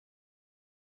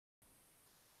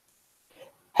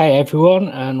Hey everyone,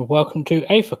 and welcome to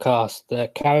Aethercast,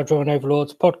 the Caradron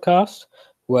Overlords podcast,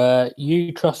 where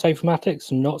you trust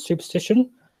Aethermatics, not superstition,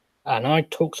 and I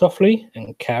talk softly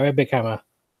and carry a big hammer.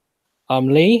 I'm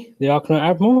Lee, the Arcanaut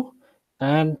Admiral,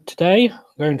 and today I'm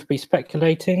going to be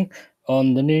speculating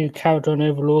on the new Caradron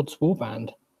Overlords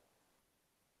warband.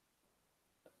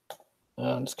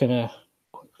 I'm just going to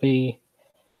quickly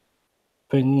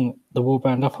bring the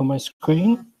warband up on my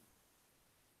screen.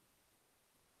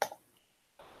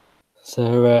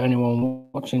 So anyone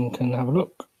watching can have a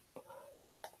look.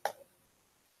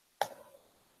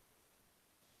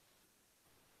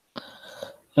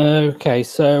 Okay,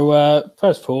 so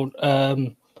first of all,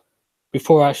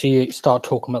 before I actually start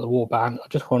talking about the warband, I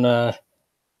just want to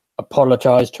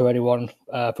apologise to anyone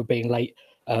for being late,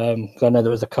 because I know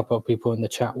there was a couple of people in the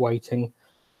chat waiting.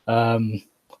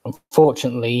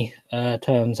 Unfortunately,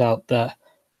 turns out that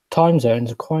time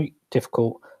zones are quite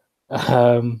difficult.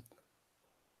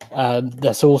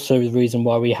 That's also the reason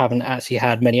why we haven't actually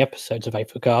had many episodes of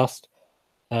Aethercast,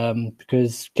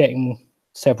 because getting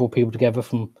several people together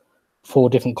from 4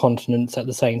 different continents at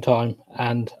the same time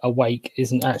and awake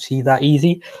isn't actually that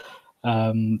easy.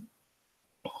 And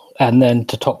then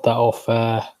to top that off,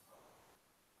 I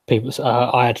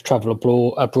had to travel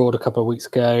abroad a couple of weeks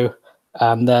ago,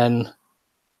 and then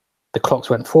the clocks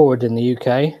went forward in the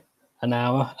UK an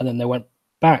hour, and then they went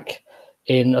back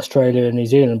in Australia and New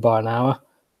Zealand by an hour,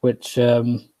 which,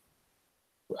 when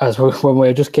we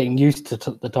were just getting used to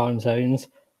the time zones,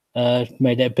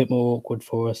 made it a bit more awkward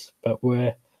for us. But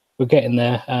we're getting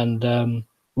there, and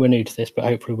we're new to this, but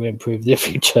hopefully we improve in the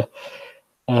future.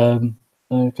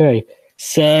 Okay,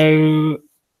 so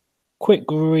quick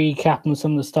recap on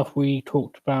some of the stuff we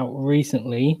talked about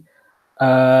recently.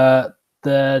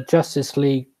 The Justice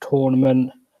League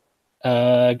tournament,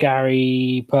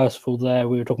 Gary Percival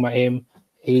we were talking about him.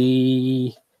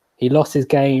 He lost his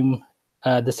game,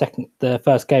 the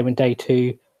first game in day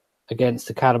 2 against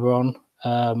the Calibron,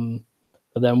 but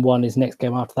then won his next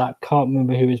game after that. Can't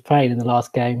remember who he was playing in the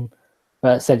last game,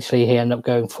 but essentially he ended up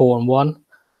going 4-1.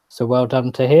 So well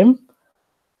done to him.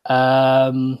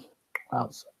 Adepticon,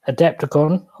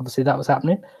 obviously that was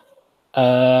happening.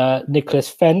 Nicholas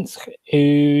Fence,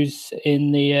 who's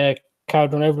in the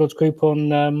Caradron Overlords group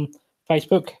on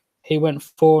Facebook, he went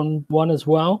 4-1 as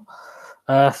well.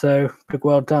 So big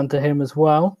well done to him as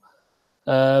well.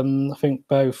 I think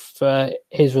both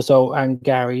his result and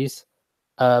Gary's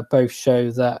both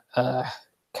show that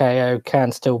KO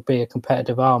can still be a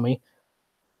competitive army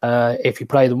if you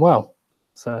play them well.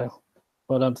 So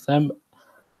well done to them.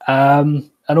 And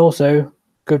also,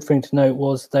 good thing to note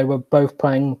was they were both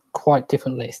playing quite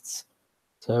different lists.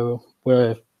 So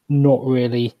we're not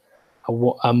really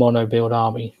a mono build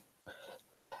army.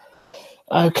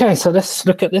 Okay, so let's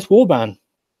look at this warband.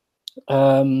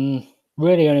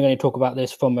 Really only going to talk about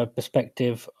this from a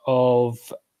perspective of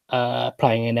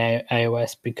playing in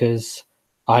AOS, because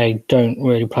I don't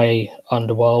really play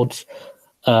Underworlds.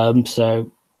 I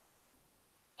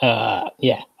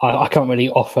can't really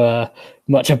offer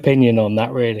much opinion on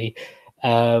that, really.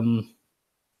 But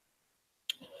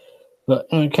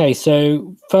okay,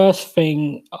 so first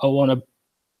thing I want to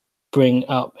bring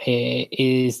up here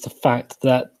is the fact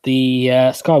that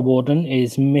the Sky Warden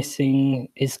is missing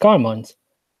his Sky Mines,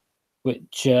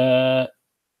 which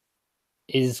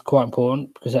is quite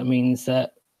important, because that means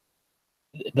that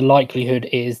the likelihood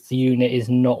is the unit is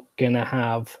not going to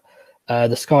have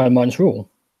the Sky Mines rule.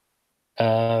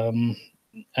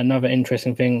 Another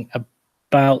interesting thing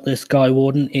about the Sky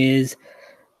Warden is,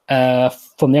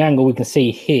 from the angle we can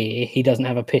see here, he doesn't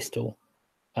have a pistol.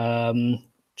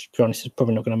 To be honest, it's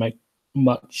probably not going to make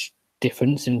much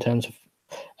difference in terms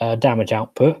of damage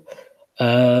output.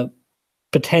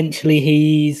 Potentially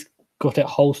he's got it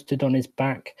holstered on his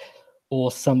back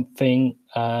or something.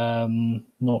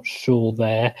 Not sure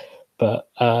there, but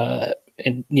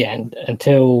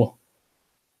until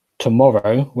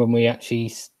tomorrow, when we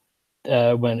actually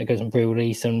when it goes on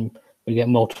pre-release and we get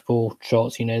multiple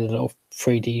shots, the little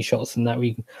 3D shots, and that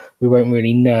we won't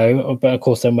really know. But of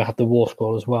course, then we'll have the War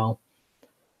Scroll as well.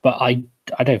 But I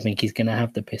don't think he's going to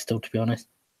have the pistol, to be honest.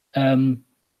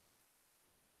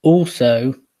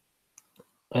 Also,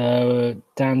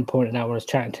 Dan pointed out when I was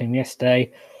chatting to him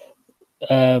yesterday,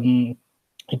 it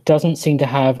doesn't seem to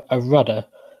have a rudder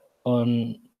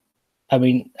on. I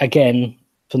mean, again,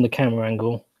 from the camera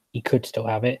angle, he could still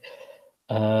have it,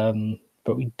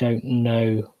 but we don't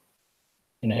know.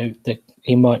 That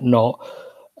he might not.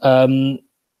 And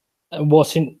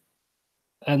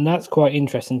that's quite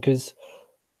interesting, because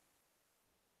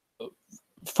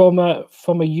from a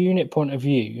unit point of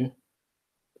view,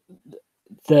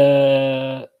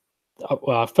 I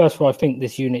well, first of all, I think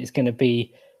this unit is going to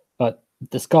be like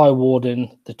the Sky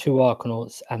Warden, the 2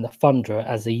 Arkanauts, and the Thunderer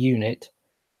as a unit,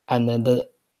 and then the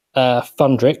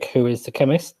Thundrick, who is the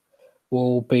chemist,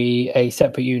 will be a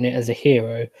separate unit as a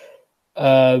hero.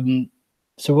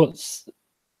 So what's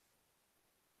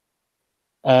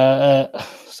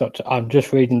I'm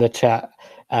just reading the chat,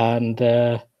 and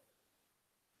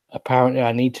apparently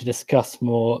I need to discuss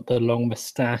more the long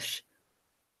moustache.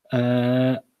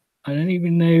 I don't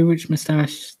even know which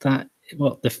moustache that.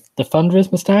 What, the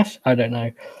Thunderer's moustache? I don't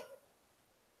know.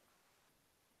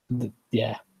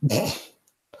 Yeah.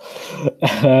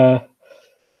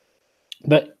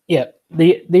 But yeah,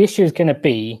 the issue is going to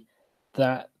be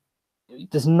that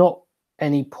there's not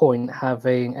any point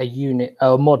having a unit,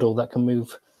 a model that can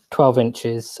move 12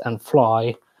 inches and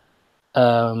fly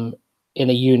in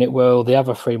a unit where all the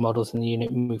other 3 models in the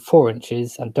unit move 4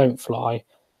 inches and don't fly,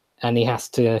 and he has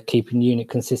to keep in unit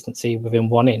consistency within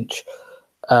 1 inch.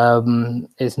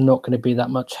 Is not going to be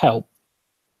that much help.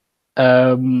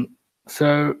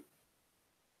 So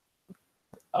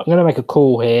I'm going to make a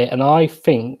call here, and I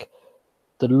think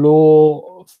the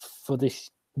law for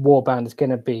this warband is going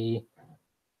to be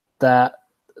that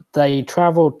they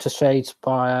travelled to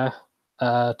Shadespire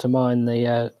to mine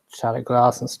the Shadow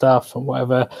Glass and stuff and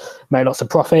whatever, made lots of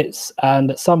profits,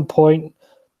 and at some point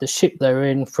the ship they're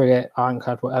in, frigate,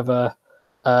 ironclad, whatever,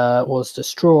 was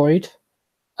destroyed,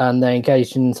 and they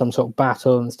engaged in some sort of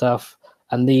battle and stuff,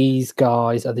 and these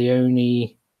guys are the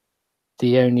only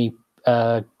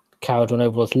Caradon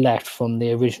Overlords left from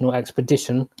the original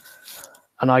expedition.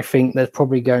 And I think there's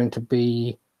probably going to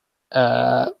be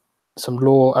some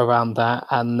lore around that,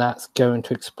 and that's going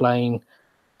to explain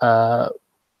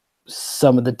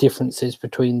some of the differences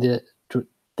between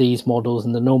these models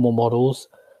and the normal models.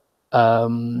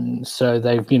 So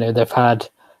they've had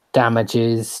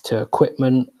damages to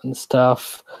equipment and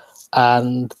stuff,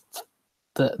 and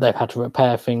they've had to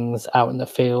repair things out in the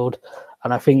field.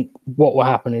 And I think what will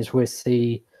happen is we'll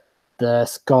see the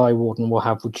Sky Warden will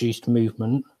have reduced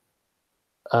movement.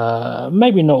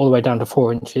 Maybe not all the way down to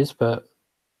 4 inches, but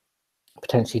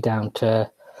potentially down to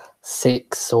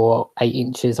 6 or 8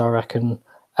 inches, I reckon,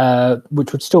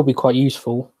 which would still be quite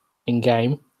useful in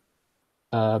game,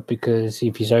 because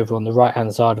if he's over on the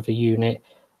right-hand side of a unit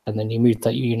and then you move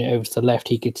that unit over to the left,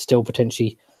 he could still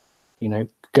potentially,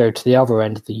 go to the other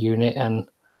end of the unit, and,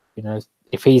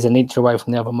 if he's an inch away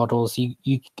from the other models, you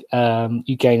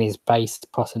gain his base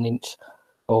plus an inch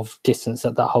of distance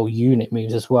that whole unit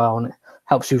moves as well, and it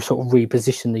helps you sort of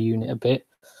reposition the unit a bit.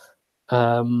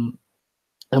 And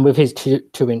with his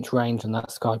 2-inch range and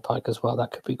that Sky Pike as well,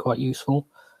 that could be quite useful.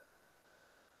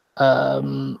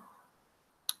 There's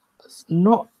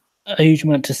not a huge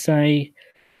amount to say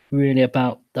really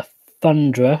about the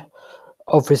Thunderer.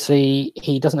 Obviously,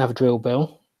 he doesn't have a drill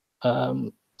bill,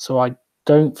 so I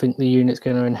don't think the unit's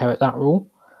going to inherit that rule.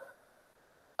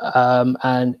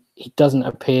 And he doesn't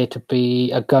appear to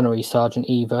be a gunnery sergeant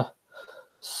either,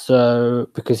 so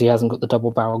because he hasn't got the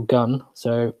double-barrel gun,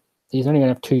 so he's only going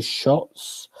to have 2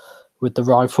 shots with the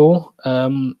rifle.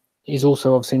 He's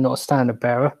also obviously not a standard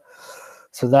bearer,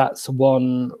 so that's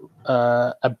one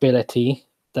ability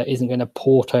that isn't going to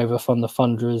port over from the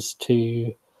Thunderers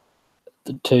to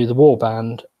the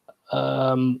warband.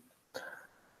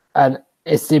 And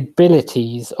it's the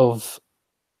abilities of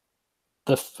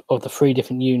the 3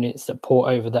 different units that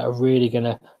port over that are really going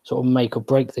to sort of make or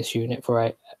break this unit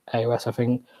for AOS. I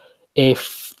think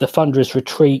if the Thunderers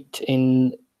retreat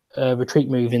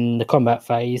move in the combat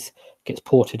phase gets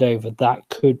ported over, that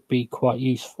could be quite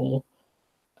useful.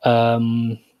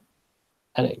 And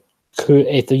it could,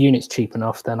 if the unit's cheap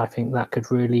enough, then I think that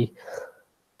could really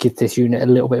give this unit a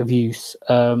little bit of use.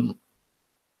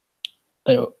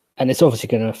 And it's obviously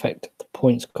going to affect the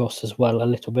points cost as well a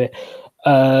little bit.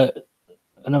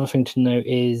 Another thing to note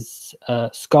is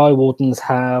Sky Wardens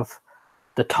have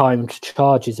the timed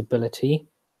charges ability,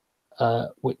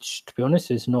 which, to be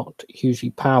honest, is not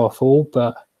hugely powerful,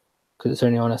 but because it's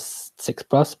only on a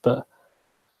 6+, but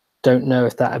don't know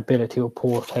if that ability will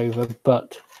port over.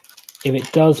 But if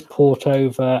it does port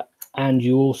over and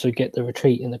you also get the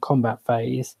retreat in the combat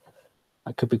phase,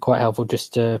 that could be quite helpful,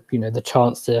 just to, the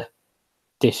chance to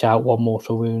dish out 1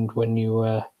 mortal wound when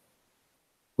you're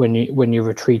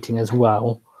retreating as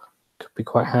well could be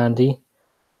quite handy.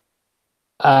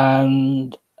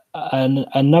 And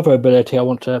another ability I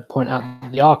want to point out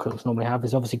that the Arkanauts normally have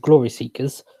is obviously Glory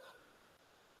Seekers.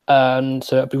 And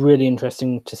so it'd be really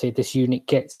interesting to see if this unit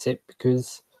gets it,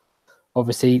 because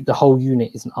obviously the whole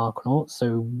unit is an Arkanaut.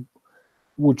 So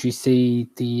would you see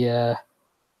the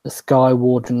Sky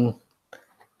Warden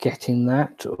getting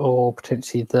that, or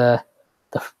potentially the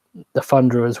the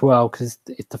Thunderer as well, because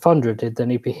if the Thunderer did, then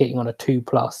he'd be hitting on a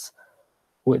 2+,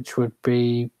 which would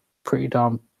be pretty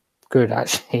darn good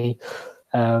actually.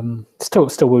 Still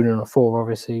wounded on a 4,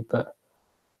 obviously, but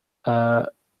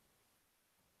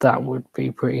that would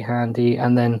be pretty handy.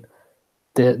 And then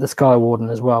the Sky Warden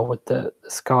as well with the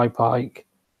Sky Pike,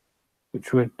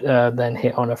 which would then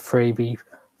hit on a 3, be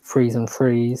freeze and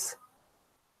freeze,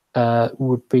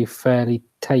 would be fairly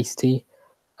tasty.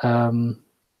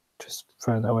 Just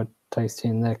throwing that word tasty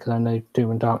in there because I know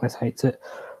Doom and Darkness hates it.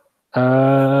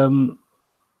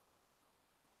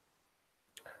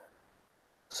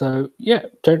 So yeah,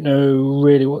 don't know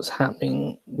really what's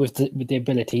happening with the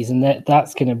abilities, and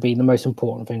that's going to be the most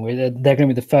important thing. They're going to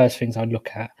be the first things I look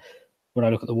at when I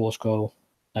look at the War Scroll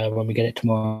when we get it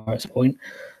tomorrow at some point.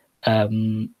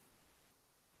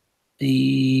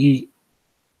 The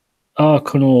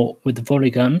Archanaut with the volley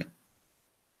gun.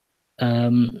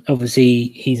 Obviously,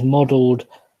 he's modelled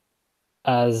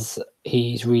as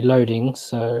he's reloading,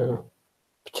 so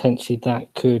potentially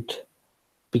that could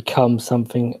become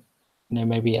something.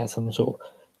 Maybe he has some sort of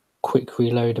quick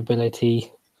reload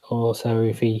ability, or so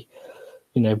if he,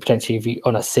 potentially if he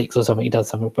on a 6 or something, he does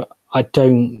something. But I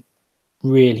don't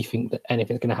really think that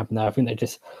anything's going to happen there. I think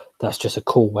that's just a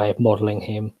cool way of modelling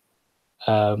him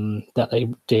that they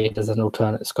did as an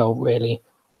alternate skull, really.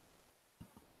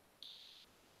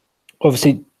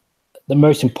 Obviously, the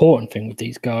most important thing with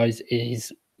these guys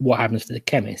is what happens to the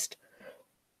chemist.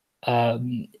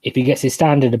 If he gets his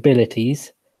standard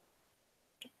abilities,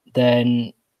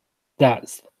 then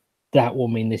that will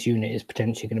mean this unit is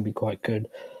potentially going to be quite good.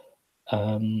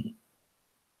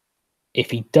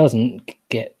 If he doesn't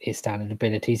get his standard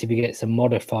abilities, if he gets a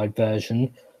modified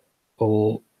version,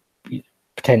 or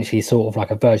potentially sort of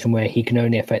like a version where he can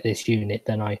only affect this unit,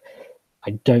 then I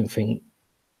don't think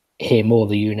him or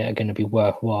the unit are going to be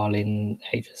worthwhile in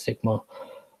Age of Sigmar.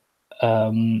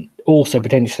 Also,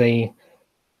 potentially,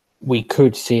 we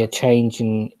could see a change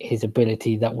in his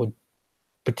ability that would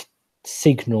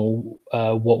signal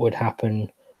what would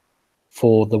happen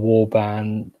for the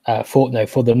warband,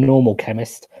 for the normal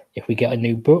chemist if we get a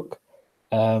new book.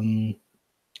 And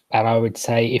I would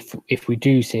say if we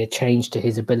do see a change to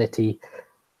his ability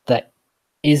that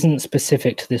isn't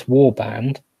specific to this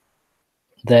warband,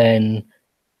 then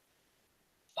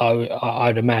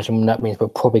I'd imagine that means we're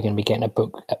probably going to be getting a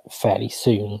book fairly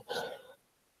soon.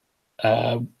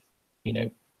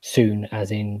 Soon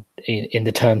as in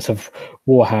the terms of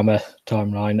Warhammer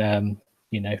timeline.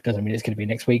 Doesn't mean it's going to be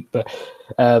next week, but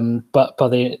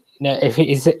if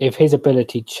his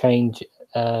ability changes,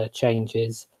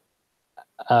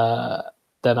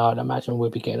 then I'd imagine we'll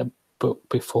be getting a book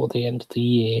before the end of the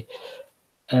year.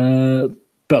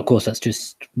 But of course, that's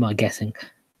just my guessing.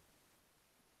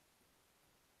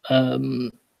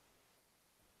 What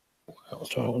else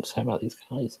do I want to say about these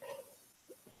guys?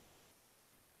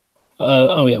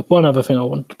 One other thing I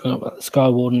want to bring up about the Sky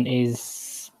Warden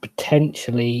is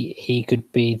potentially he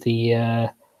could be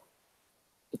the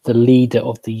leader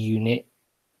of the unit,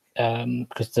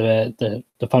 because the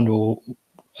Thunder will,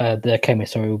 the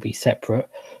chemist will be separate,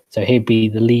 so he'd be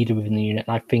the leader within the unit.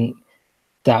 And I think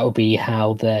that will be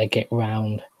how they get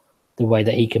around the way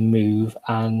that he can move,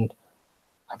 and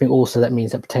I think also that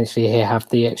means that potentially he'll have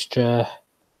the extra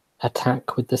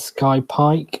attack with the Sky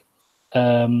Pike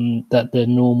that the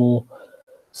normal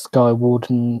Sky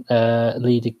Warden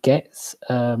leader gets,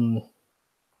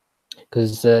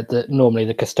 because normally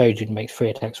the Custodian makes 3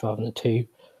 attacks rather than 2.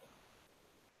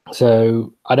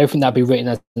 So I don't think that'd be written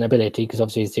as an ability, because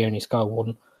obviously he's the only Sky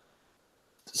Warden.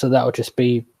 So that would just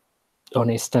be on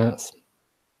his stats.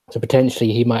 So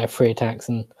potentially he might have 3 attacks,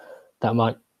 and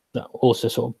that also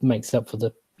sort of makes up for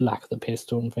the lack of the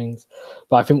pistol and things.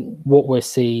 But I think what we'll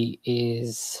see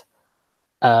is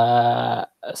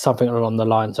something along the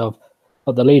lines of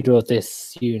the leader of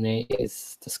this unit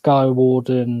is the Sky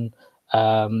Warden.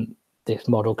 This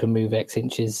model can move X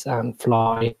inches and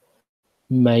fly.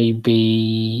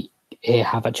 Maybe he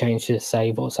have a change to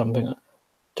save or something.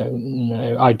 Don't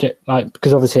know.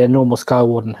 Because obviously a normal Sky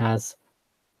Warden has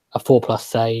a 4+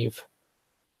 save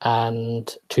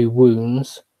and 2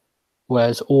 wounds,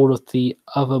 whereas all of the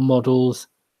other models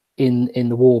in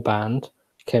the warband,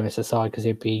 chemist aside because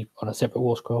he'd be on a separate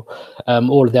war scroll,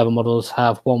 all of the other models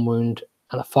have 1 wound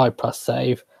and a 5+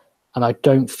 save, and I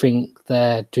don't think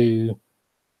they do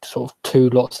sort of 2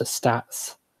 lots of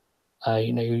stats.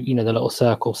 The little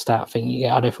circle stat thing.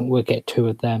 Yeah, I don't think we'll get 2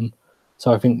 of them.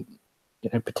 So I think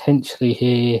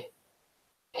potentially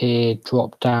here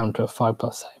drop down to a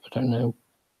 5+ save. I don't know.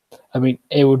 I mean,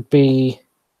 it would be.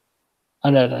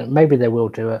 I don't know. Maybe they will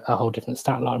do a whole different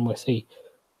stat line. We'll see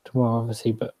tomorrow,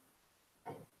 obviously. But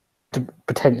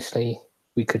potentially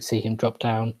we could see him drop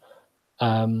down.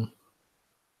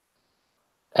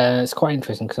 It's quite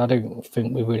interesting because I don't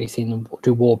think we've really seen them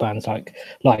do warbands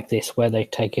like this, where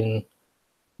they've taken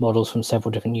models from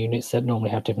several different units that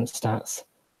normally have different stats.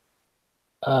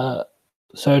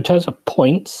 So in terms of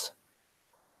points,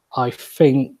 I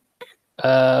think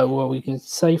we can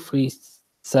safely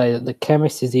say that the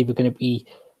Chemist is either going to be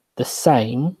the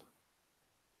same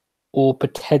or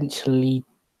potentially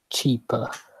cheaper,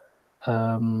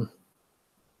 because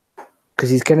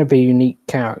he's going to be a unique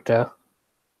character.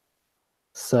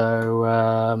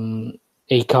 So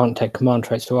he can't take command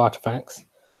traits to artifacts.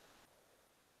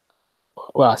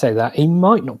 Well, I say that he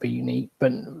might not be unique,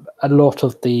 but a lot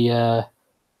of the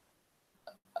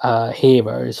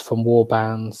heroes from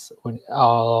warbands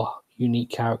are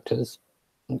unique characters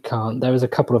and can't. There was a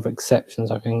couple of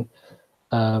exceptions, I think,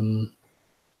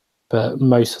 but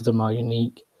most of them are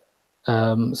unique.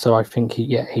 So I think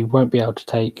he won't be able to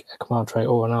take a command trait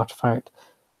or an artifact,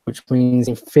 which means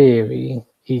in theory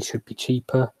he should be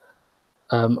cheaper.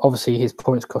 Obviously, his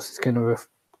points cost is going to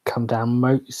come down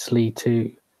mostly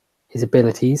to his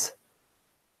abilities.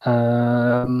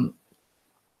 So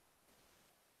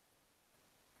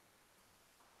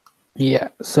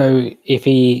if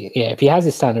he has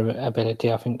his standard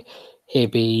ability, I think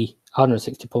he'd be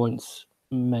 160 points,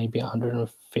 maybe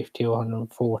 150 or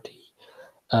 140.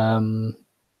 I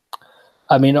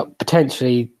mean,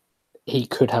 potentially he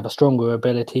could have a stronger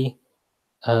ability.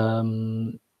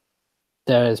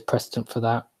 There is precedent for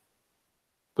that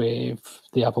with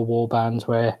the other warbands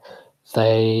where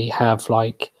they have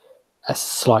like a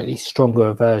slightly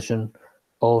stronger version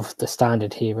of the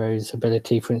standard hero's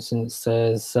ability. For instance,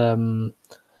 there's the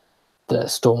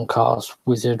Stormcast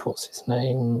wizard, what's his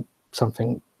name?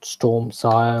 Something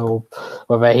Stormsire, or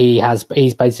whether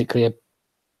he's basically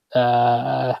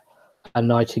a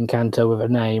Knight Incanter with a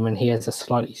name, and he has a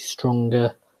slightly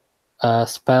stronger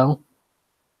spell.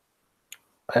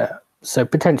 So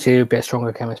potentially it would be a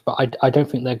stronger Chemist, but I don't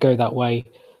think they'll go that way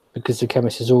because the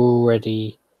Chemist is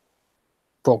already,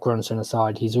 Brock Ronson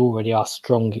aside, he's already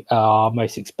our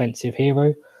most expensive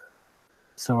hero.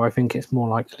 So I think it's more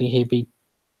likely he'd be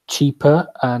cheaper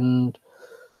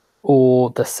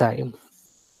or the same.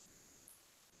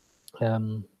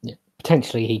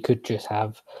 Potentially he could just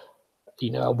have,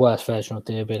 a worse version of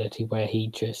the ability where he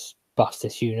just buffs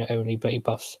this unit only, but he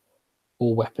buffs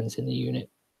all weapons in the unit.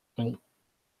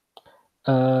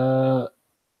 So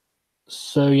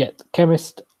the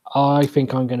Chemist, I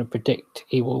think I'm going to predict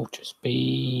he will just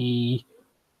be,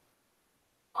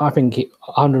 I think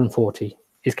 140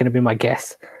 is going to be my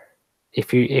guess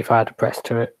if I had to press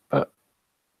to it, but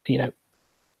that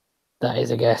is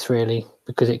a guess really,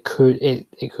 because it could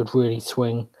really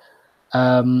swing.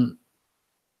 The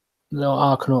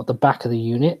Arcanaut at the back of the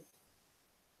unit,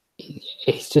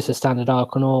 it's just a standard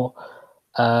Arcanaut.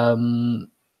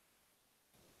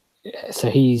 So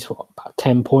he's about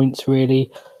 10 points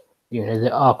really.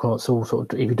 The Arcanauts all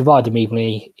sort of, if you divide them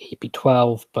evenly, he'd be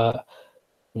 12, but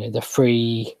the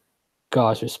 3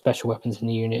 guys with special weapons in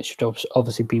the unit should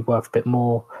obviously be worth a bit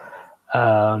more.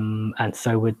 And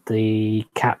so would the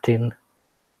captain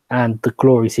and the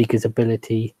Glory Seeker's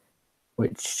ability,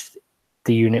 which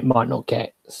the unit might not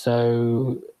get.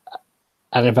 So,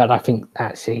 and in fact, I think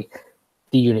actually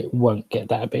the unit won't get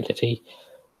that ability.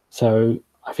 So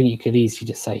I think you could easily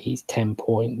just say he's 10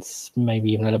 points,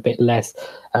 maybe even a little bit less.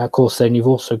 And of course, then you've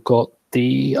also got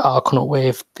the Arcanaut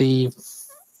with the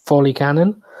Folly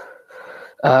Cannon.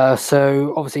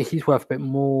 So obviously he's worth a bit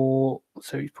more.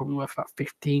 So he's probably worth about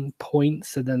 15 points.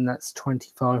 So then that's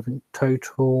 25 in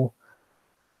total.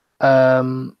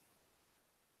 If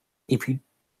you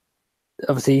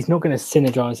obviously he's not going to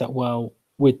synergize that well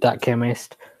with that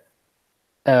Chemist,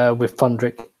 with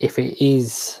Thundrick, if it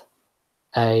is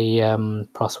a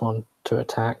 +1 to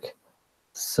attack.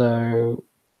 So,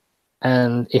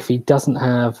 and if he doesn't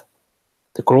have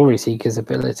the Glory Seeker's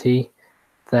ability,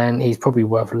 then he's probably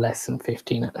worth less than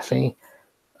 15 actually.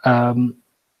 One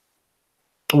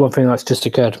thing that's just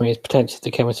occurred to me is potentially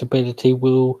the Chemist ability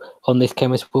on this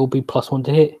Chemist will be +1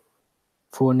 to hit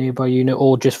for a nearby unit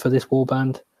or just for this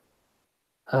warband.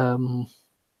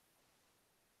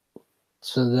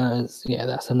 So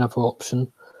that's another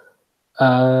option.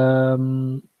 I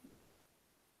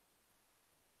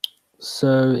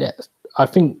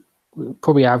think we'll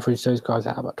probably average those guys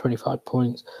out about 25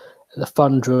 points. The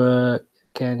Thunderer,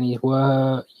 again,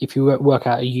 if you work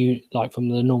out a unit like from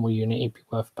the normal unit, he'd be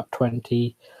worth about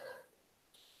 20.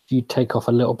 You take off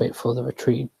a little bit for the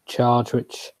retreat charge,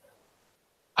 which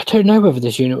I don't know whether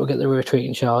this unit will get the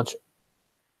retreating charge.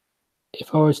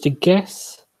 If I was to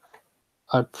guess,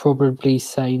 I'd probably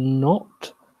say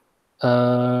not.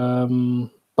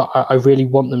 But I really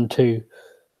want them to,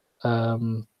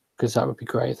 because that would be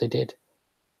great if they did.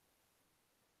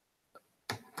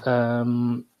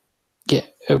 Yeah,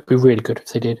 it would be really good if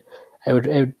they did. It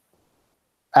would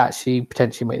actually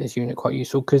potentially make this unit quite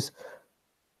useful, because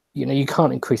you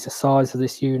can't increase the size of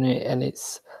this unit, and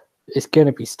it's going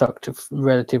to be stuck to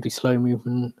relatively slow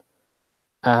movement,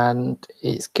 and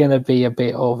it's going to be a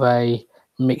bit of a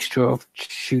mixture of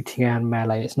shooting and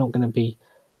melee. It's not going to be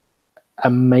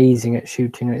amazing at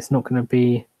shooting, and it's not going to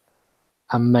be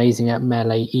amazing at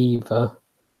melee either.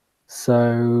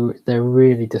 So they're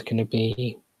really just going to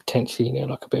be potentially,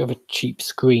 like a bit of a cheap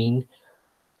screen.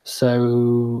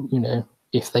 So,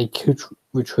 if they could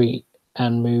retreat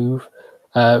and move,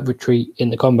 retreat in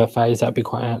the combat phase, that'd be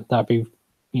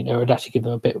it'd actually give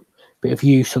them a bit of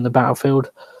use on the battlefield.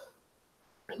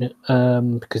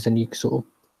 Because then you can sort of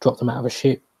drop them out of a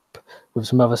ship with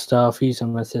some other stuff, use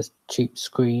them as a cheap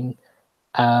screen.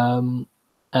 And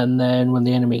then when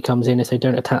the enemy comes in, if they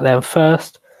don't attack them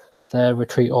first, they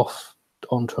retreat off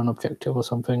onto an objective or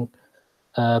something,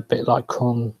 a bit like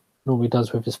Kron normally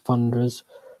does with his Thunderers.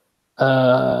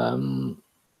 Another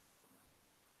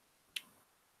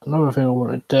thing I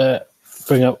wanted to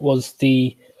bring up was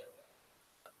I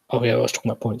was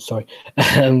talking about points, sorry.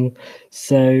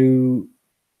 So,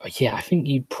 yeah, I think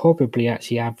you'd probably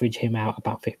actually average him out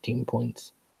about 15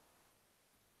 points.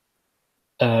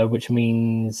 Which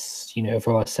means, if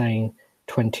I was saying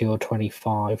 20 or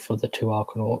 25 for the 2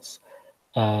 Arkanauts,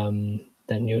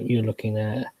 then you're looking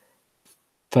at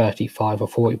 35 or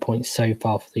 40 points so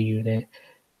far for the unit.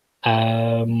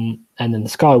 And then the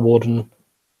Sky Warden.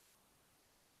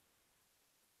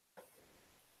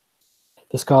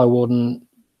 The Sky Warden,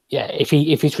 yeah, if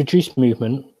he's reduced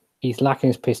movement, he's lacking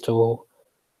his pistol,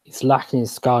 he's lacking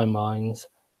his Sky Mines,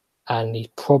 and he's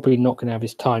probably not going to have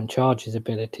his time charges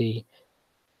ability.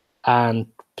 And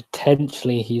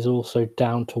potentially he's also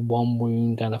down to 1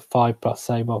 wound and a 5+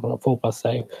 save rather than a 4+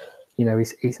 save.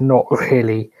 He's not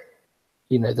really,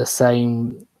 the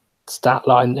same stat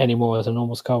line anymore as a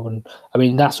normal Skywarden. I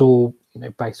mean, that's all,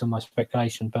 based on my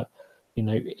speculation, but,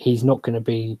 he's not going to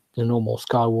be the normal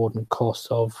Skywarden cost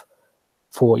of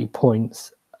 40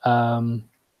 points. And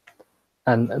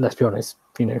let's be honest,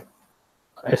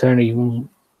 it's only,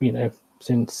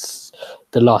 since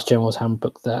the last General's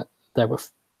Handbook that there were,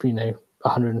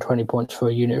 120 points for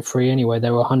a unit of 3 anyway.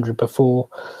 There were 100 before.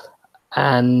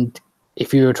 And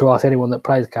if you were to ask anyone that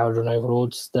plays Kharadron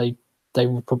Overlords, they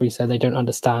would probably say they don't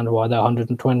understand why they're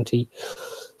 120.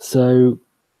 So,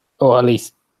 or at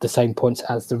least the same points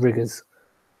as the Riggers.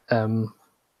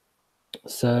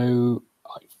 So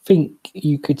I think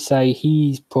you could say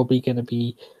he's probably going to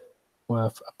be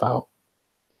worth about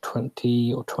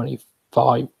 20 or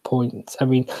 25 points. I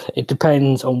mean, it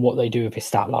depends on what they do with his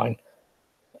stat line.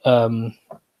 So,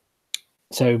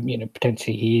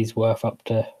 potentially he is worth up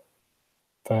to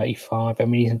 35. I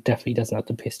mean, he definitely doesn't have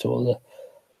the pistol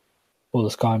or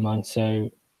the Sky Mine,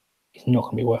 so he's not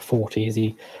going to be worth 40, is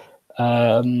he?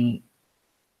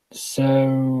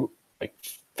 So I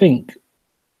think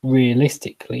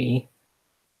realistically,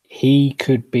 he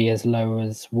could be as low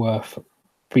as worth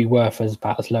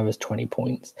about as low as 20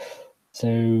 points. So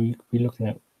you could be looking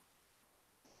at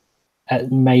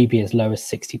maybe as low as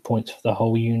 60 points for the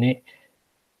whole unit.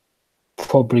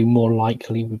 Probably more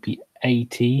likely would be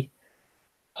 80.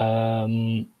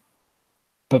 But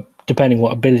depending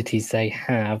what abilities they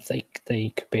have, they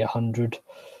could be 100.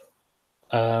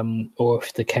 Or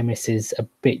if the chemist is a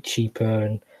bit cheaper,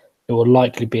 and it will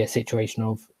likely be a situation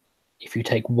of if you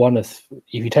take the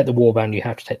warband, you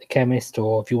have to take the chemist,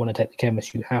 or if you want to take the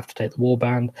chemist, you have to take the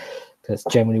warband. That's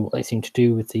generally what they seem to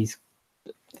do with these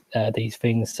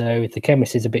things. So if the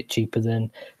chemist is a bit cheaper,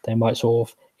 then they might sort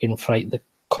of inflate the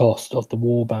cost of the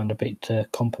warband a bit to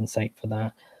compensate for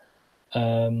that,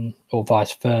 or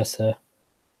vice versa.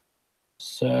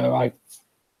 So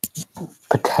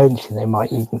potentially they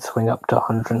might even swing up to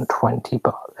 120,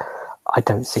 but I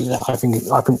don't see that. I think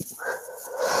if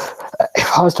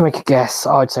I was to make a guess,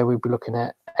 I'd say we'd be looking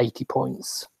at 80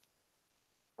 points.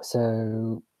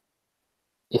 So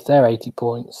if they're 80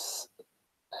 points,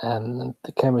 and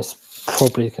the chemist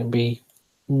probably going to be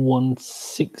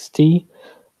 160,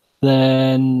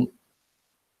 then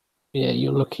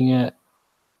you're looking at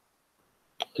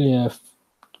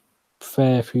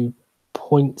fair few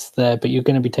points there, but you're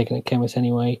going to be taking a chemist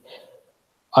anyway.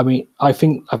 I mean, I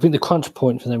think the crunch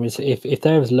point for them is if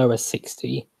they're as low as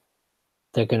 60,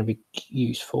 they're going to be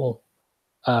useful.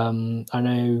 I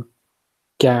know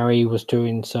Gary was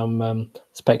doing some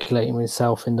speculating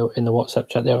himself in the WhatsApp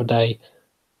chat the other day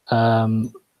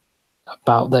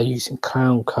about they're using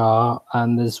Clown Car,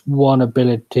 and there's one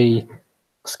ability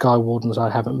Sky Wardens I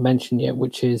haven't mentioned yet,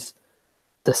 which is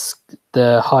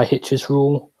the high hitches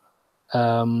rule.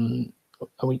 And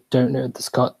we don't know if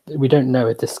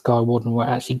the Sky Warden will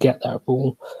actually get that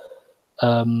rule.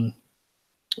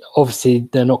 Obviously,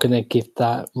 they're not going to give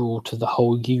that rule to the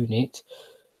whole unit,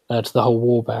 to the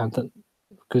whole warband,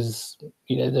 because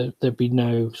there'd be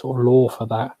no sort of law for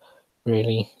that,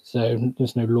 really. So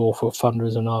there's no law for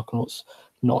Thunderers and Arkanauts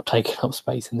not taking up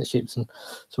space in the ships, and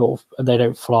they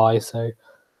don't fly. So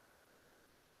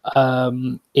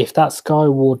if that Sky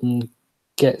Warden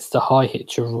gets the high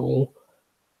hitcher rule,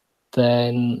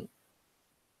 then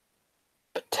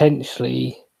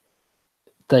potentially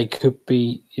they could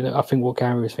be. I think what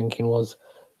Gary was thinking was,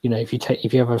 if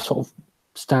you have a sort of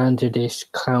standardish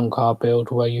Clown Car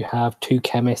build where you have 2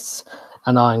 chemists,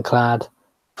 an ironclad,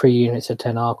 3 units of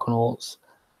 10 Arkanauts,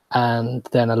 and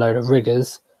then a load of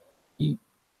riggers,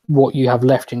 what you have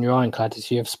left in your ironclad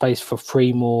is you have space for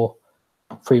 3 more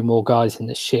guys in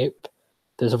the ship.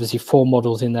 There's obviously 4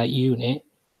 models in that unit,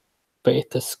 but if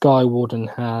the Sky Warden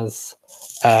has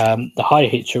the high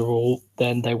hitcher rule,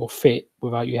 then they will fit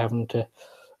without you having to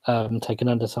take an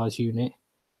undersized unit.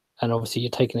 And obviously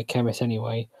you're taking a chemist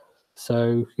anyway,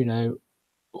 so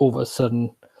all of a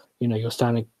sudden your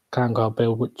standard Clown Car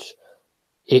build, which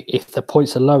if the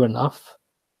points are low enough,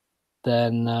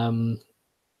 then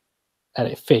and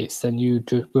it fits, then you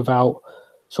just, without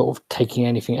sort of taking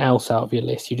anything else out of your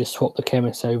list, you just swap the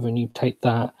chemist over and you take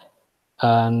that.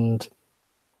 And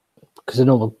because the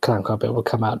normal Clown Car build will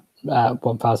come out at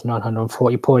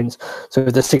 1,940 points, so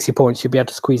with the 60 points you'll be able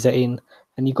to squeeze it in,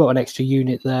 and you've got an extra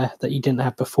unit there that you didn't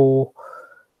have before,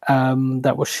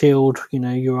 that will shield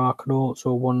your Arkanauts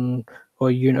or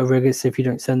a unit of riggers if you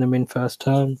don't send them in first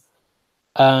turn.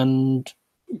 And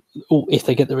if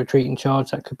they get the retreating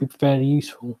charge, that could be fairly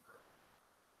useful.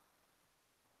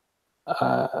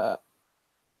 But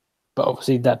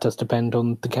obviously that does depend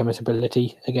on the chemist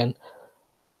ability again.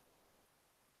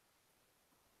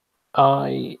 But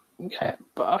I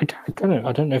don't know.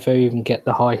 I don't know if they even get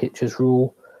the high hitchers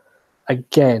rule.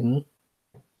 Again,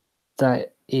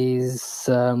 that is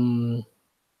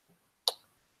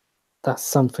that's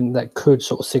something that could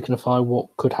sort of signify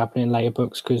what could happen in later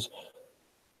books, because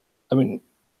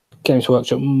Games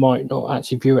Workshop might not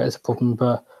actually view it as a problem,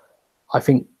 but I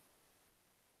think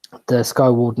the Sky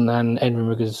Warden and Endrin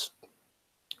Riggers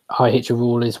high hitcher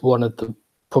rule is one of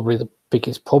probably the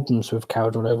biggest problems with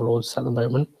Caradhran Overlords at the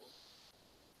moment.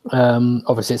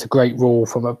 Obviously, it's a great rule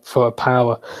from a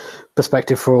power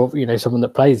perspective for someone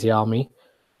that plays the army,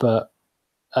 but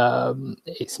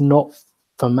it's not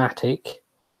thematic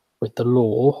with the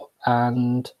lore,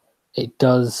 and it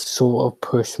does sort of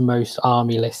push most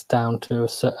army lists down to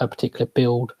a particular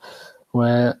build,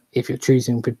 where if you're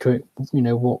choosing between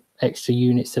what extra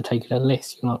units to take in a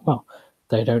list, you're like, well,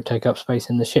 they don't take up space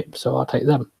in the ship, so I'll take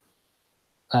them.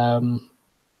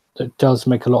 It does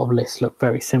make a lot of lists look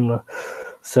very similar.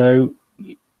 So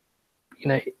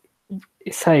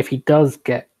say if he does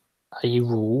get a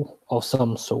rule of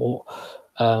some sort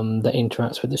that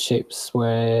interacts with the ships,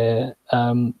 where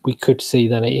we could see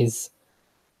that it is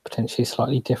potentially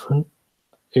slightly different.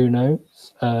 Who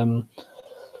knows?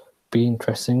 Be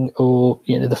interesting. Or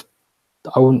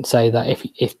I wouldn't say that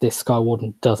if this Sky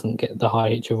Warden doesn't get the high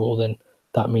hitcher rule, then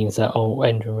that means that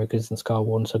Endrin Riggers and Sky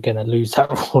Wardens are going to lose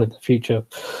that rule in the future,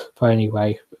 by any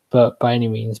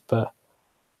means. But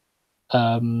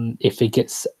if he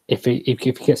gets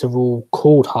a rule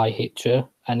called high hitcher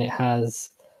and it has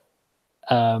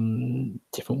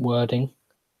different wording,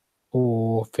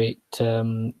 or if it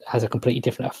has a completely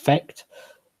different effect,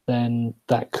 then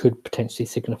that could potentially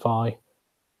signify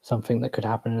something that could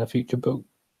happen in a future book.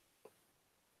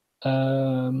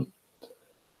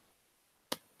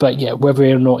 But yeah, whether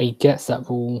or not he gets that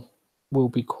rule will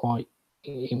be quite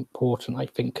important, I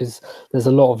think, because there's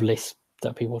a lot of lists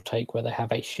that people take where they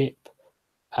have a ship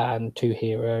and 2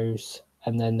 heroes,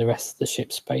 and then the rest of the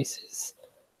ship space is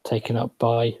taken up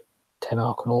by 10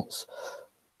 Arkanauts,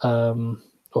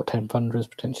 or 10 Thunderers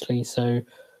potentially. So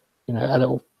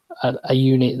a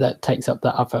unit that takes up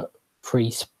that other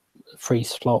three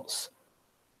slots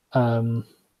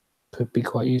could be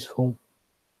quite useful.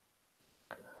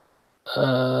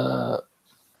 But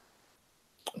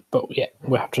yeah,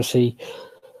 we'll have to see.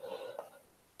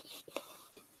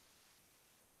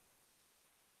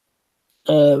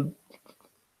 So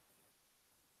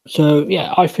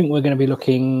yeah, I think we're going to be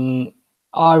looking.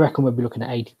 I reckon we'll be looking at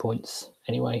 80 points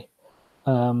anyway.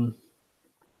 Yeah,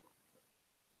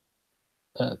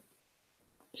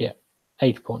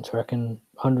 80 points. I reckon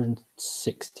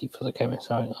 160 for the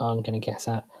chemist. I'm going to guess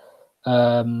at.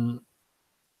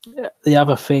 the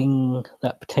other thing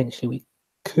that potentially we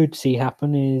could see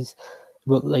happen is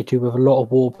what they do with a lot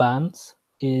of war bands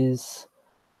is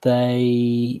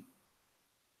they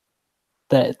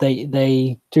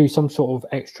do some sort of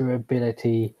extra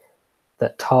ability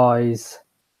that ties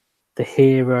the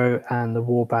hero and the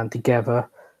warband together.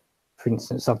 For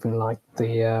instance, something like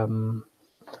the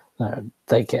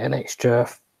they get an extra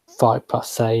 5+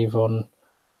 save on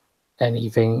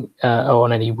anything or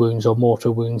on any wounds or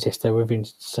mortal wounds if they're within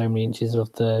so many inches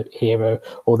of the hero,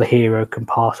 or the hero can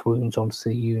pass wounds onto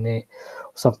the unit,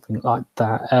 or something like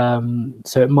that.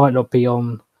 So it might not be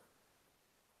on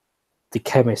the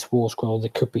chemist war scroll. There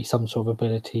could be some sort of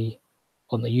ability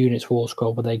on the unit's war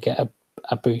scroll where they get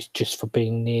a boost just for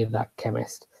being near that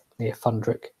chemist, near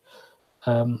Fundrick.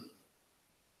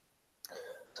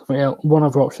 One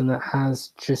other option that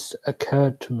has just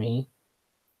occurred to me,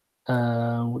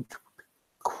 which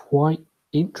quite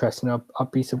interesting,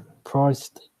 I'd be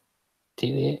surprised to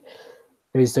did it,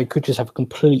 is they could just have a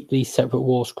completely separate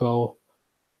war scroll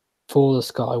for the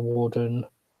Sky Warden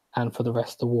and for the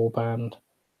rest of the warband,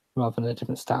 rather than a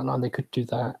different stat line. They could do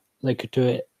that. They could do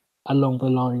it along the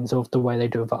lines of the way they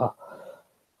do with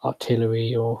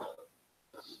artillery or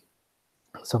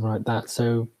something like that.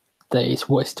 So it's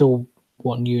still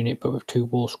one unit but with 2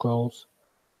 war scrolls.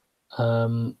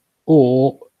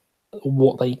 Or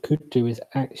what they could do is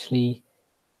actually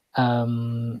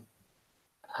have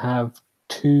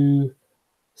 2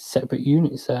 separate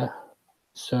units there.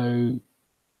 So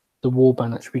the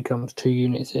warband actually becomes 2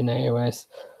 units in AOS.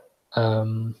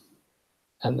 And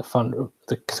the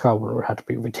Sky Warden would have to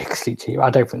be ridiculously cheap. I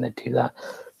don't think they'd do that,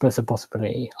 but it's a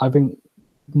possibility. I think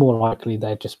more likely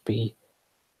they'd just be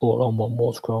all on 1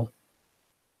 war scroll.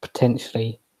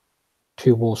 Potentially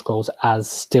 2 war scrolls as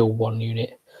still 1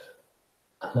 unit.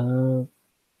 But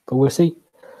we'll see.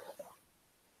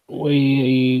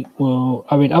 We will.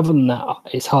 I mean, other than that,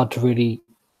 it's hard to really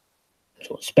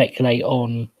sort of speculate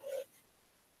on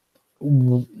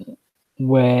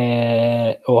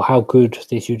where or how good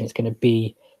this unit's going to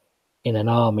be in an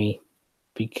army,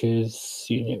 because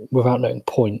without knowing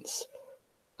points,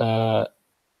 you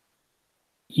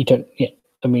don't. Yeah,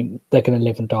 I mean, they're going to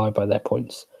live and die by their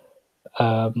points.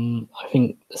 I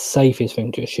think the safest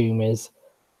thing to assume is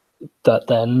that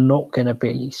they're not going to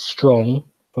be strong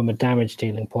from a damage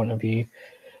dealing point of view,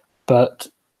 but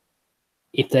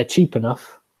if they're cheap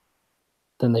enough,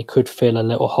 then they could fill a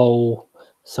little hole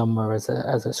somewhere as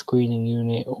a screening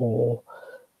unit, or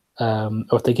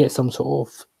if they get some sort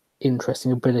of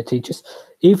interesting ability. Just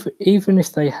even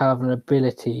if they have an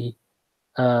ability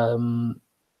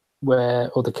where,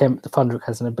 or the Fundrick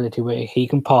has an ability where he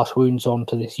can pass wounds on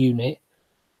to this unit,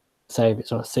 say if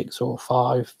it's on a 6 or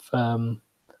 5,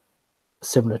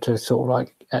 similar to sort of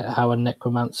like how a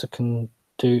Necromancer can,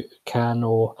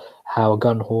 or how a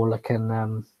Gun Hauler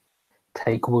can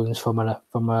take wounds from a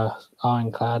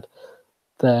Ironclad.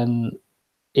 Then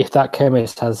if that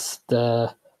chemist has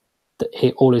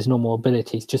all his normal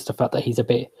abilities, just the fact that he's a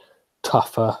bit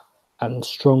tougher and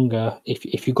stronger,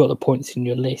 if you've got the points in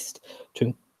your list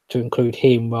to include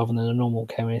him rather than a normal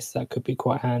chemist, that could be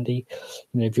quite handy.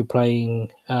 If you're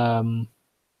playing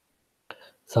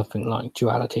something like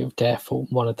Duality of Death or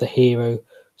one of the hero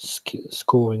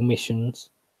scoring missions,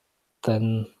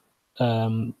 then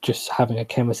just having a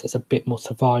chemist that's a bit more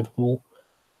survivable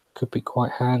could be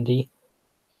quite handy.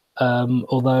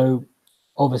 Although,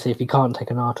 obviously, if you can't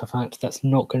take an artifact, that's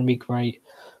not going to be great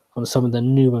on some of the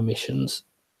newer missions,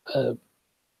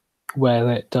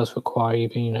 where it does require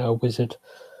even a wizard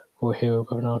or a hero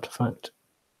with an artifact.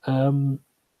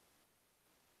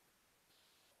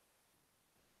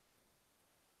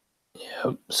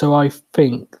 Yeah, so I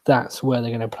think that's where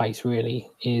they're going to place, really,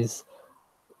 is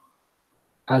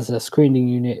as a screening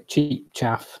unit, cheap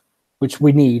chaff, which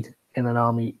we need in an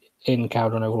army in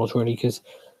Kharadron Overlords, really, because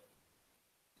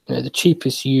the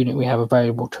cheapest unit we have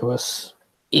available to us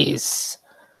is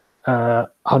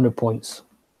 100 points.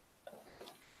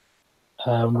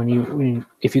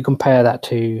 If you compare that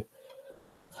to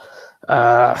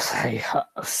say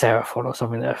Seraphon or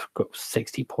something that have got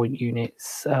 60-point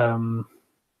units,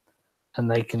 and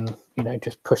they can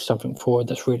just push something forward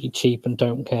that's really cheap and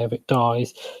don't care if it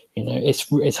dies,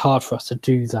 it's hard for us to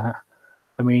do that.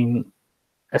 I mean,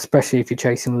 especially if you're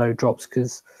chasing low drops,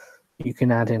 because you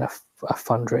can add in a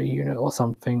Fundra unit or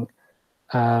something,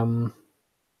 and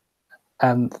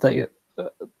they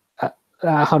at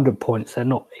 100 points, they're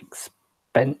not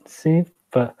expensive,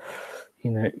 but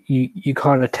you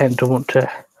kind of tend to want to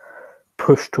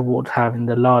push towards having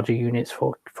the larger units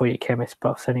for your chemist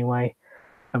buffs anyway.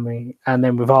 I mean, and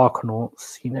then with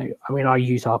Arkanauts, I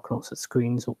use Arkanauts as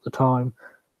screens all the time,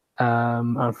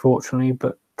 unfortunately,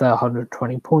 but they're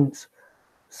 120 points.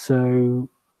 So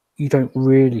you don't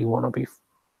really want to be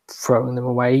throwing them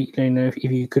away. You know, if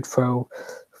you could throw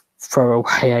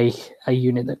away a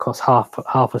unit that costs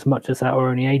half as much as that, or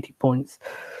only 80 points,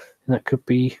 that could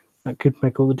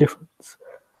make all the difference.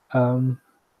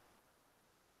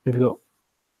 If you got,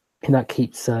 and that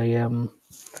keeps an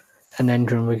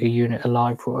Endrinriggr unit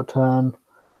alive for a turn,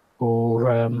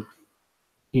 or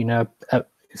you know,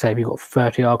 say if you've got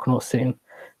 30 Arkanauts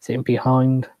sitting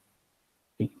behind,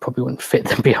 you probably wouldn't fit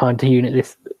them behind a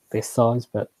unit this size,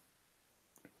 but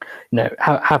you know,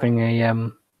 having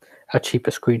a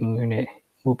cheaper screening unit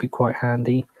will be quite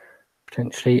handy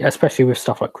potentially, especially with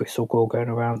stuff like Crystal Gore going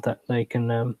around, that they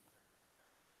can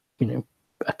you know,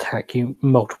 attack you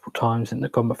multiple times in the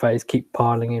combat phase, keep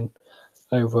piling in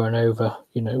over and over.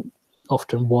 You know,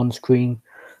 often one screen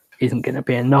isn't going to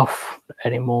be enough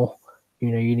anymore.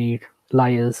 You know, you need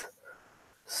layers.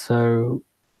 So,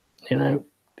 you know,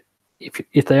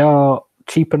 if they are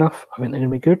cheap enough, I think they're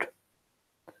going to be good.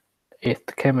 If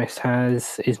the chemist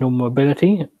is normal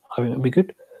ability, I think it'll be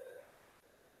good.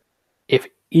 If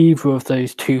either of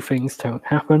those two things don't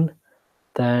happen,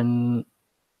 then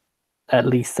at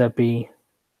least there'll be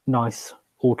nice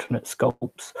alternate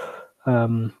sculpts.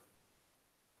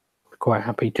 Quite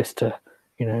happy just to,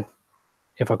 you know,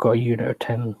 if I've got a unit of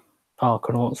 10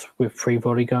 Arkanauts with 3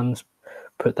 body guns,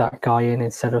 put that guy in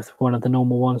instead of one of the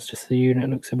normal ones, just the unit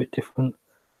looks a bit different.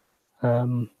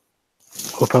 Or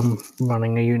if I'm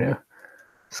running a unit of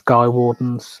Sky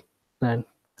Wardens, then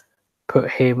put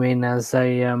him in as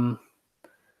a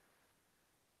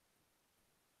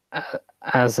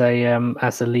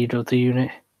leader of the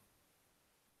unit.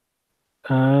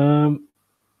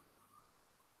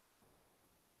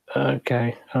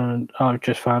 Okay, and I've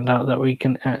just found out that we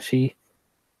can actually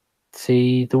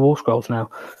see the War Scrolls now.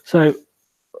 So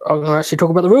I'm going to actually talk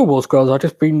about the real War Scrolls. I've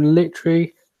just been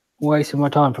literally wasting my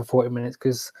time for 40 minutes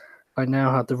because I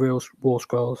now have the real War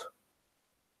Scrolls.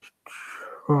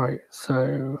 Right,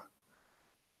 so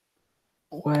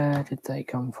where did they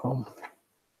come from?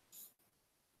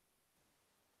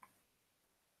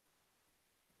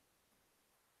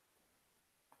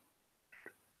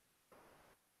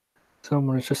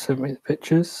 Someone has just sent me the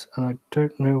pictures and I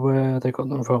don't know where they got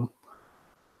them from.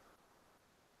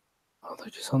 Oh, they're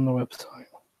just on the website.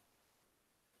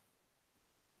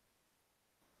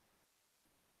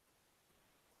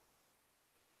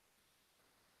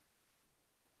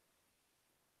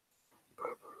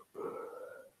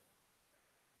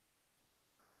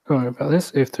 Sorry about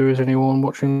this. If there is anyone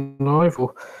watching live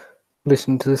or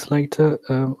listening to this later,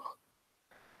 where are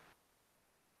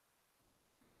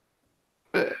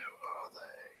they?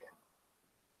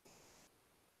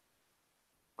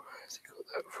 Where has he got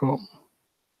that from?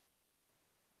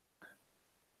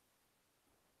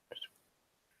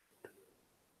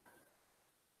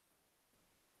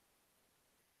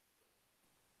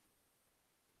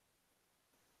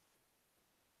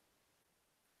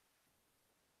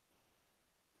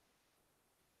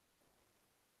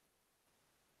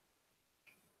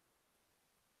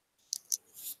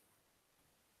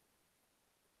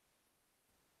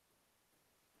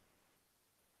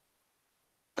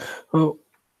 Well,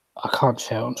 I can't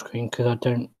share on screen because I've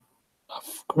got it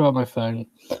on my phone,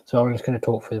 so I'm just going to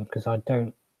talk for them because I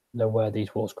don't know where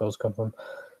these War Scrolls come from.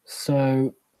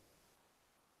 So,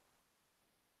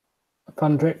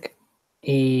 Fundrick,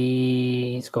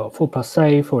 he's got 4+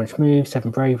 save, 4-inch move,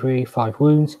 7 bravery, 5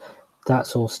 wounds.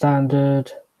 That's all standard.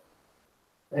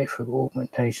 Extra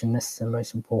augmentation, this is the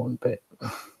most important bit.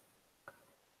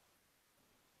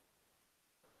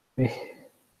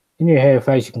 In your hero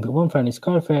phase, you can pick one friendly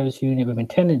Skyfarer's unit within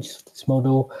 10 inches of this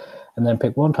model, and then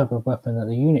pick one type of weapon that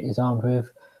the unit is armed with,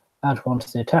 add one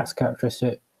to the attacks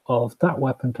characteristic of that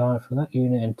weapon type for that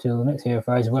unit until the next hero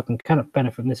phase. The weapon cannot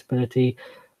benefit from this ability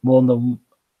more than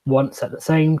once at the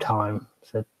same time.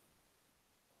 So,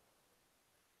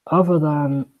 other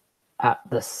than at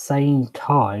the same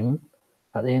time,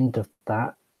 at the end of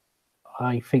that,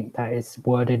 I think that is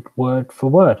worded word for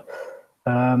word.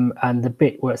 And the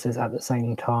bit where it says at the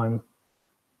same time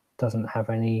doesn't have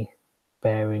any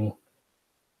bearing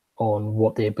on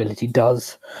what the ability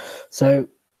does. So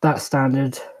that's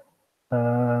standard.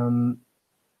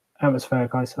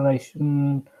 Atmospheric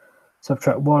isolation.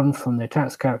 Subtract 1 from the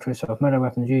attacks characteristic of melee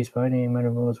weapons used by any melee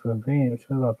rules with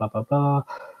blah blah blah blah.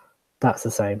 That's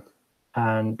the same.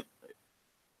 And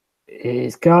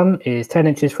his gun is 10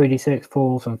 inches, 3d6,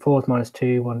 falls and 4s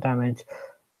 -2, 1 damage.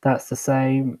 That's the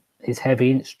same. His heavy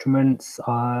instruments,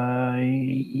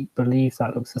 I believe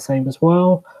that looks the same as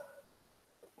well.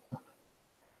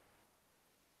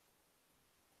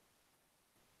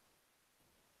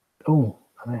 Oh,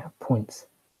 I have points.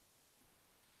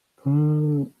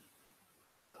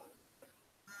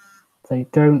 They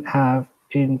don't have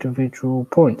individual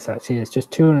points, actually. It's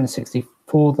just 260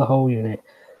 for the whole unit.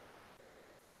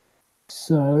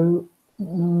 So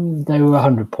they were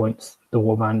 100 points, the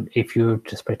Warband, if you were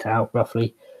to split it out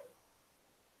roughly.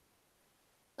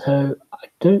 So I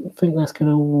don't think that's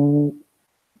going to...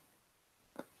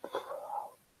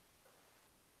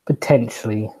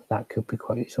 Potentially, that could be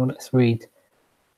quite useful. Let's read